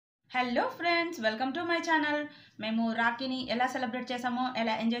Hello friends, welcome to my channel. మేము రాఖీని ఎలా celebrate చేసామో,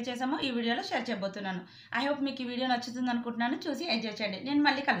 ఎలా ఎంజాయ్ చేసామో ఈ వీడియోలో షేర్ చేయబోతున్నాను. ఐ హోప్ మీకు ఈ వీడియో నచ్చుతుంది అనుకుంటున్నాను. చూసి ఎంజాయ్ చేయండి. నేను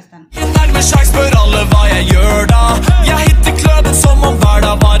మళ్ళీ కలుస్తాను.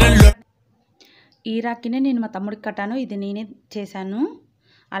 ఈ రాఖీని నేను మా తమ్ముడికి కట్టాను. ఇది నేనే చేశాను.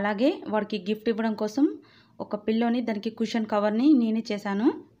 అలాగే వాడికి గిఫ్ట్ ఇవ్వడం కోసం ఒక పిల్లోని, దానికి కుషన్ కవర్ని నేనే చేశాను.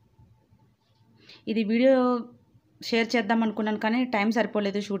 ఇది వీడియో షేర్ చేద్దాం అనుకున్నాను, కానీ టైం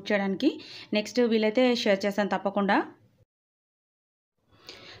సరిపోలేదు షూట్ చేయడానికి. నెక్స్ట్ వీలైతే షేర్ చేస్తాను తప్పకుండా.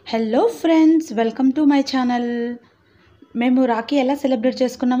 Hello friends, welcome to my channel. మేము రాఖీ ఎలా సెలబ్రేట్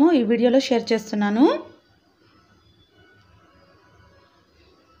చేసుకున్నామో ఈ వీడియోలో షేర్ చేస్తున్నాను.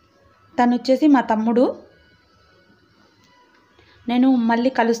 తను వచ్చేసి మా తమ్ముడు. నేను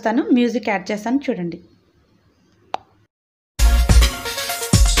మళ్ళీ కలుస్తాను, మ్యూజిక్ యాడ్ చేస్తాను, చూడండి.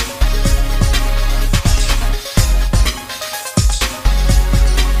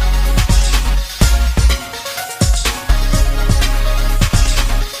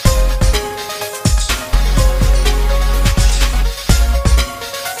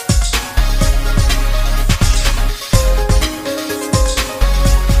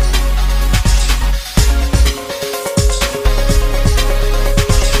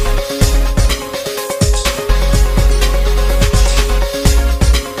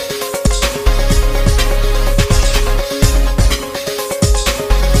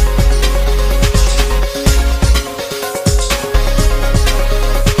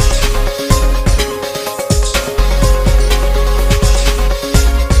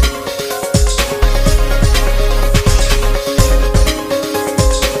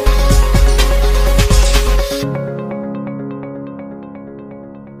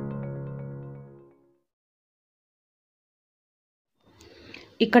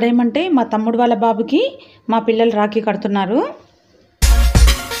 ఇక్కడ ఏమంటే మా తమ్ముడు వాళ్ళ బాబుకి మా పిల్లలు రాఖీ కడుతున్నారు.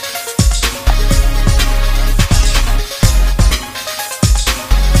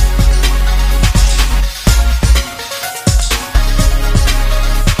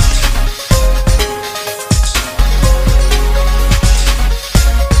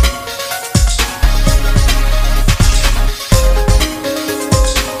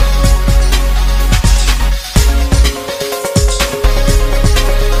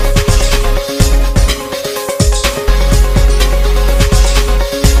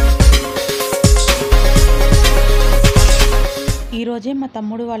 ఈరోజే మా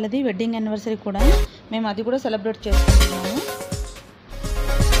తమ్ముడు వాళ్ళది వెడ్డింగ్ యానివర్సరీ కూడా. మేము అది కూడా సెలబ్రేట్ చేసుకుంటున్నాము.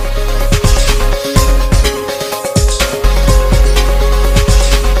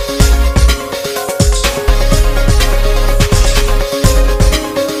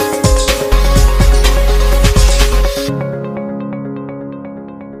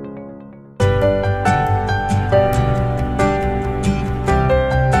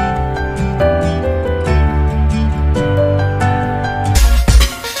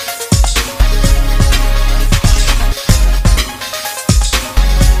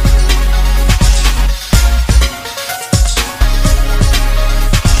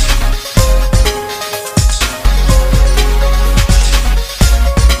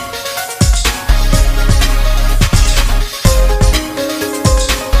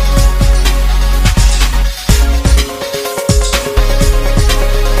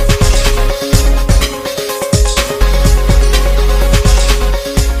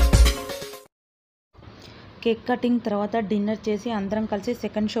 కేక్ కటింగ్ తర్వాత డిన్నర్ చేసి అందరం కలిసి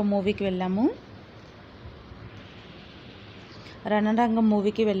సెకండ్ షో మూవీకి వెళ్ళాము. రణరంగం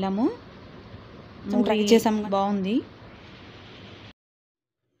మూవీకి వెళ్ళాము. ట్రై చేసాం, బాగుంది.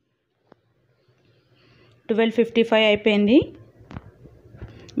 12:55 అయిపోయింది.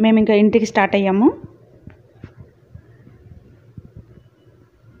 మేము ఇంకా ఇంటికి స్టార్ట్ అయ్యాము.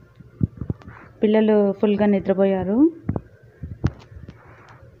 పిల్లలు ఫుల్గా నిద్రపోయారు.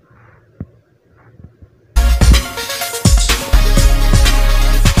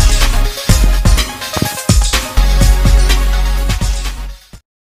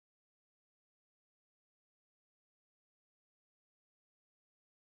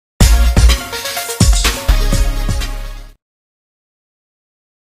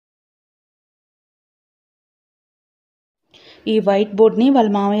 ఈ వైట్ బోర్డ్ని వాళ్ళ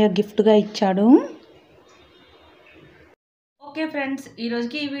మామయ్య గిఫ్ట్గా ఇచ్చాడు. ఓకే ఫ్రెండ్స్,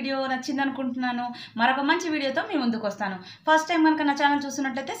 ఈరోజుకి ఈ వీడియో నచ్చింది అనుకుంటున్నాను. మరొక మంచి వీడియోతో మీ ముందుకు వస్తాను. ఫస్ట్ టైం కనుక నా ఛానల్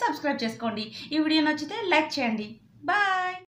చూస్తున్నట్లయితే సబ్స్క్రైబ్ చేసుకోండి. ఈ వీడియో నచ్చితే లైక్ చేయండి. బాయ్.